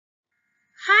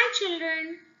Hi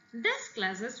children, this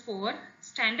class is for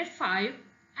Standard 5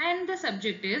 and the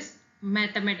subject is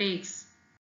Mathematics.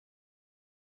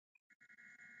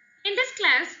 In this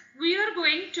class, we are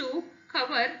going to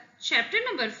cover chapter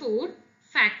number 4,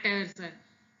 Factors,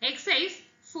 exercise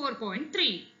 4.3.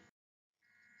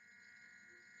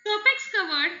 Topics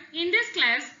covered in this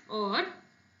class are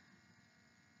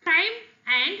prime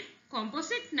and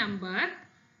composite number,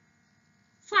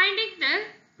 finding the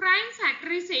prime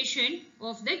factorization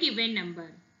of the given number.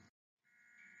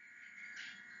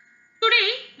 Today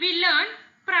we learn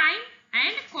prime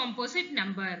and composite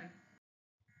number.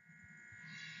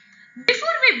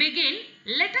 Before we begin,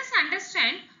 let us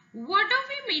understand what do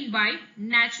we mean by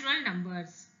natural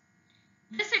numbers.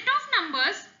 The set of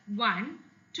numbers 1,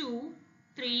 2,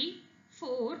 3,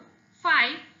 4,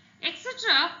 5,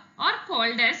 etc. are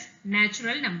called as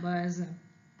natural numbers.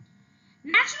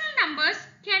 Natural numbers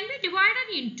can be divided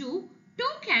into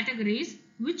two categories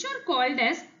which are called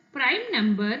as prime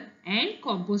number and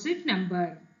composite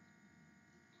number.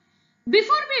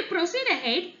 Before we proceed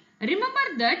ahead,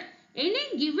 remember that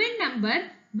any given number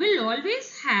will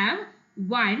always have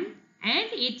 1 and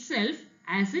itself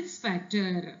as its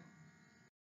factor.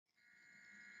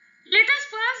 Let us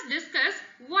first discuss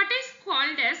what is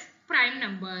called as prime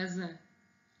numbers.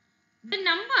 The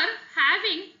number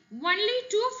having only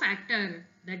two factors,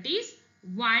 that is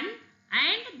 1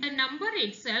 and the number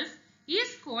itself,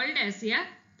 is called as a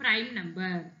prime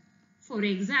number. For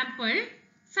example,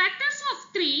 factors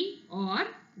of 3 are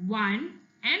 1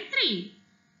 and 3.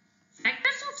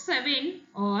 Factors of 7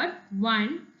 are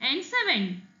 1 and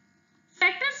 7.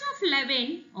 Factors of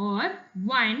 11 are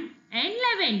 1 and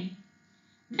 11.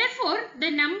 Therefore, the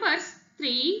numbers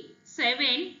 3,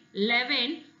 7,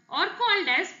 11 are called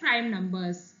as prime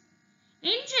numbers.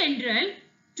 In general,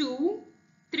 2,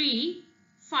 3,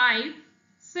 5,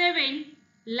 7,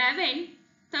 11,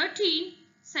 13,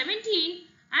 17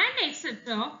 and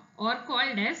etc. are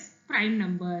called as prime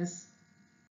numbers.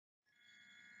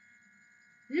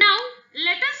 Now,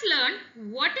 let us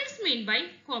learn what is meant by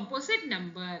composite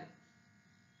number.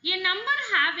 A number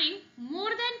having more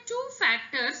than two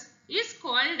factors is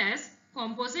called as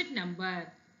composite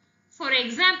number. For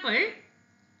example,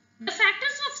 the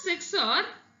factors of 6 are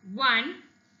 1,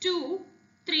 2,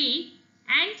 3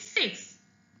 and 6.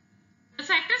 The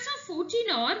factors of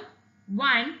 14 are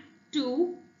 1,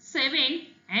 2, 7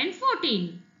 and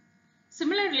 14.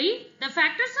 Similarly, the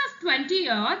factors of 20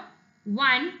 are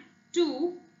 1,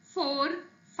 2, 4,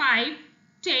 5,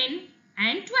 10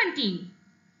 and 20.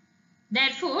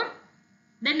 Therefore,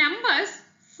 the numbers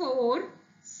 4,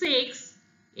 6,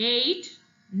 8,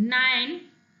 9,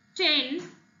 10,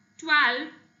 12,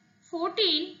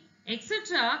 14,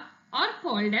 etc. are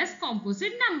called as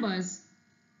composite numbers.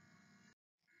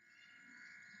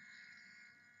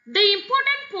 The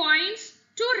important points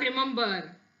to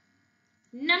remember.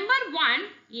 Number 1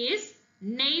 is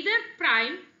neither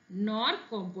prime nor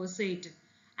composite,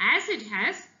 as it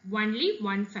has only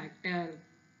one factor.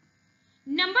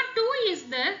 Number 2 is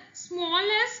the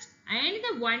smallest and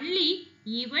the only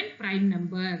even prime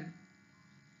number.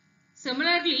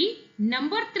 Similarly,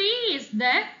 number 3 is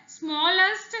the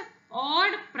smallest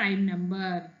odd prime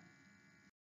number.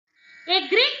 A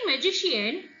Greek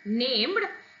magician named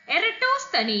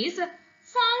Eratosthenes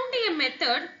found a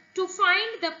method to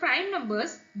find the prime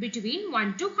numbers between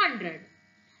 1 to 100.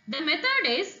 The method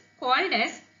is called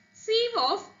as sieve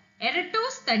of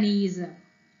Eratosthenes.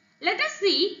 Let us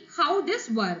see how this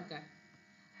works.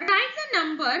 Write the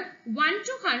number 1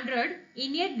 to 100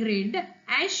 in a grid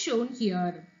as shown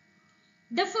here.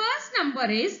 The first number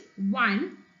is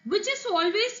 1, which is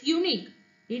always unique.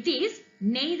 It is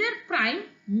neither prime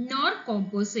nor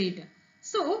composite.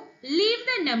 So, leave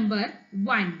the number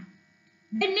 1.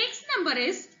 The next number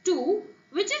is 2,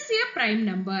 which is a prime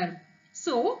number.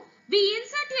 So, we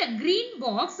insert a green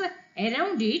box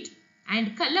around it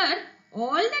and color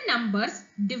all the numbers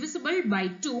divisible by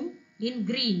 2 in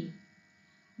green.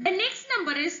 The next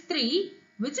number is 3,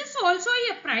 which is also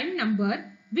a prime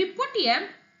number. We put a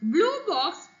blue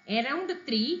box around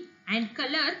 3 and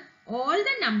color all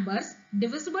the numbers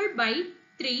divisible by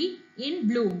 3 in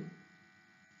blue.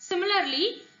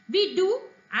 Similarly, we do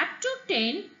up to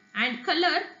 10 and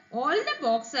color all the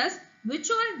boxes which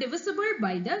are divisible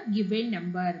by the given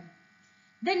number.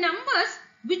 The numbers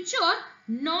which are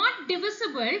not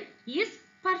divisible is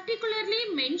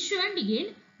particularly mentioned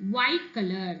in white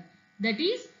color. That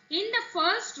is, in the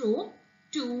first row,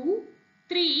 2,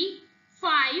 3,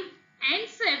 5 and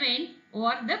 7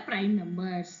 are the prime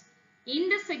numbers. In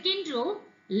the second row,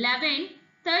 11,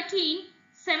 13,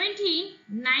 17,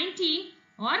 19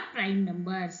 are prime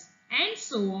numbers and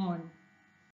so on.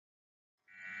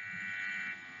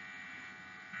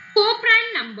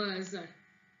 numbers.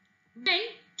 When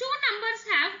two numbers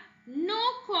have no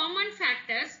common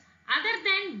factors other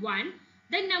than 1,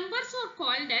 the numbers are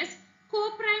called as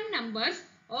co-prime numbers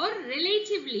or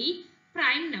relatively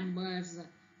prime numbers.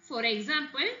 For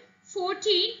example,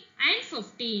 14 and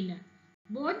 15.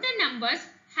 Both the numbers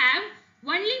have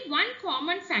only one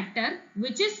common factor,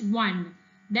 which is 1.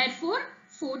 Therefore,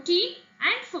 14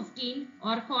 and 15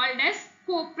 are called as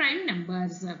co-prime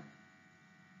numbers.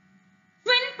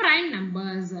 Twin prime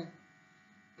numbers.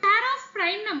 Pair of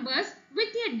prime numbers with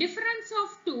a difference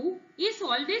of 2 is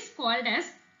always called as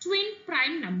twin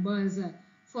prime numbers.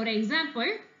 For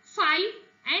example, 5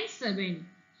 and 7.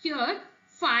 Here,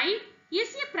 5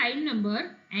 is a prime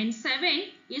number and 7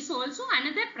 is also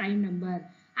another prime number.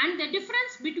 And the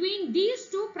difference between these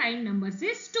two prime numbers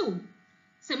is 2.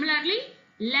 Similarly,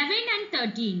 11 and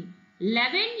 13.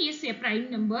 11 is a prime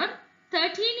number,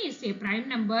 13 is a prime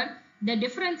number. The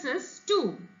difference is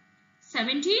 2.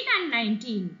 17 and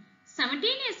 19. 17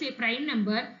 is a prime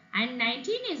number and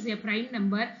 19 is a prime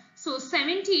number. So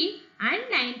 17 and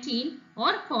 19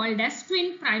 are called as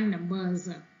twin prime numbers.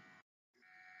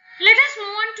 Let us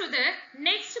move on to the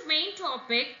next main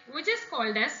topic, which is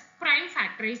called as prime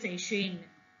factorization.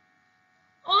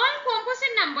 All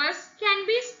composite numbers can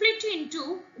be split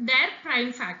into their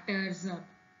prime factors.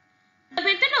 The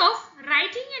method of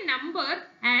writing a number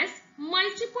as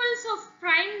multiples of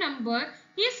prime number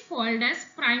is called as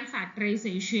prime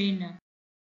factorization.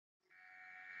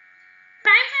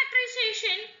 Prime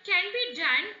factorization can be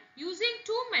done using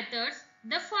two methods.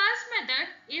 The first method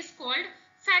is called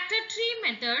factor tree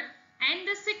method and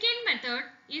the second method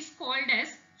is called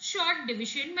as short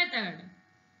division method.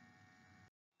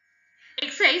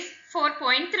 Exercise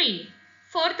 4.3.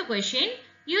 Fourth question.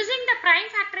 Using the prime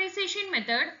factorization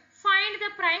method, find the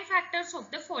prime factors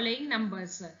of the following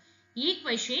numbers.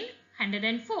 Equation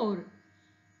 104.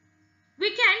 We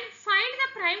can find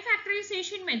the prime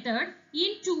factorization method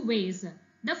in two ways.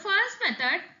 The first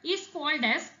method is called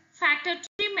as factor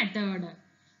tree method.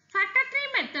 Factor tree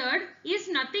method is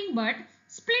nothing but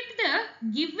split the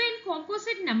given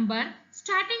composite number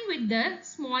starting with the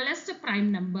smallest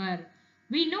prime number.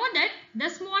 We know that the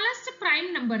smallest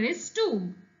prime number is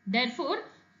 2. Therefore,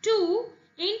 2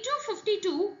 into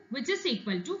 52, which is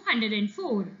equal to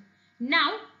 104.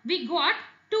 Now, we got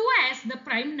 2 as the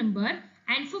prime number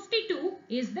and 52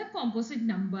 is the composite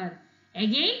number.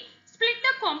 Again, split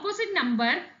the composite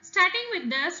number starting with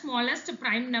the smallest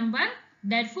prime number.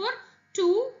 Therefore,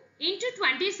 2 into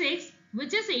 26,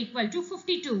 which is equal to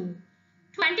 52.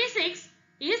 26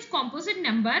 is composite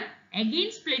number.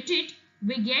 Again, split it.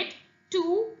 We get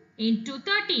 2 into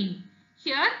 13.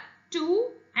 Here, 2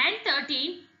 and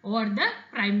 13 are the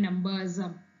prime numbers.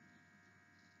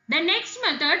 The next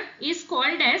method is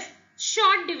called as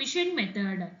short division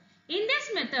method. In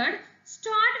this method,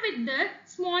 start with the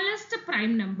smallest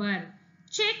prime number.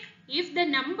 Check if the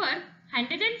number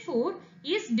 104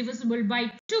 is divisible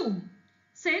by 2.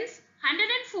 Since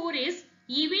 104 is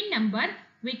even number,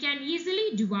 we can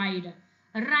easily divide.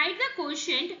 Write the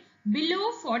quotient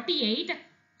below 48.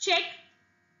 Check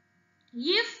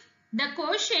if the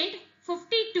quotient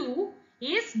 52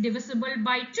 is divisible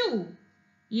by 2.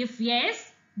 If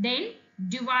yes, then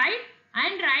divide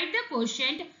and write the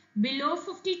quotient below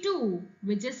 52,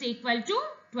 which is equal to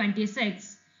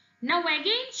 26. Now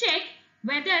again check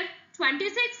whether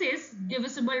 26 is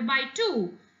divisible by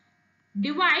 2.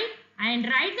 Divide and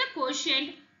write the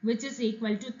quotient, which is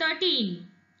equal to 13.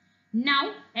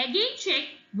 Now again check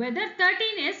whether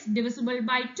 13 is divisible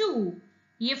by 2.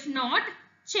 If not,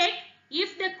 check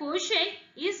if the quotient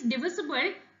is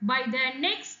divisible by the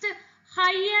next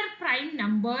higher prime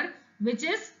number, which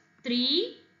is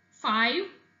 3, 5,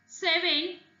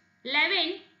 7,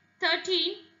 11,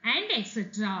 13 and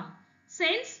etc.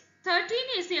 Since 13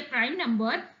 is a prime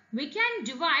number, we can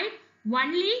divide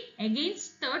only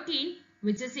against 13,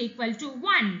 which is equal to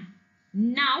 1.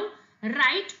 Now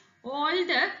write all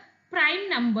the prime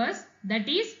numbers, that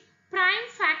is prime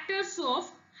factors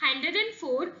of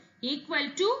 104 equal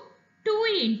to 2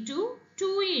 into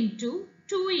 2 into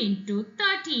 2 into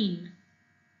 13.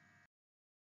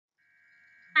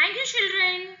 Thank you,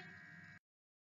 children.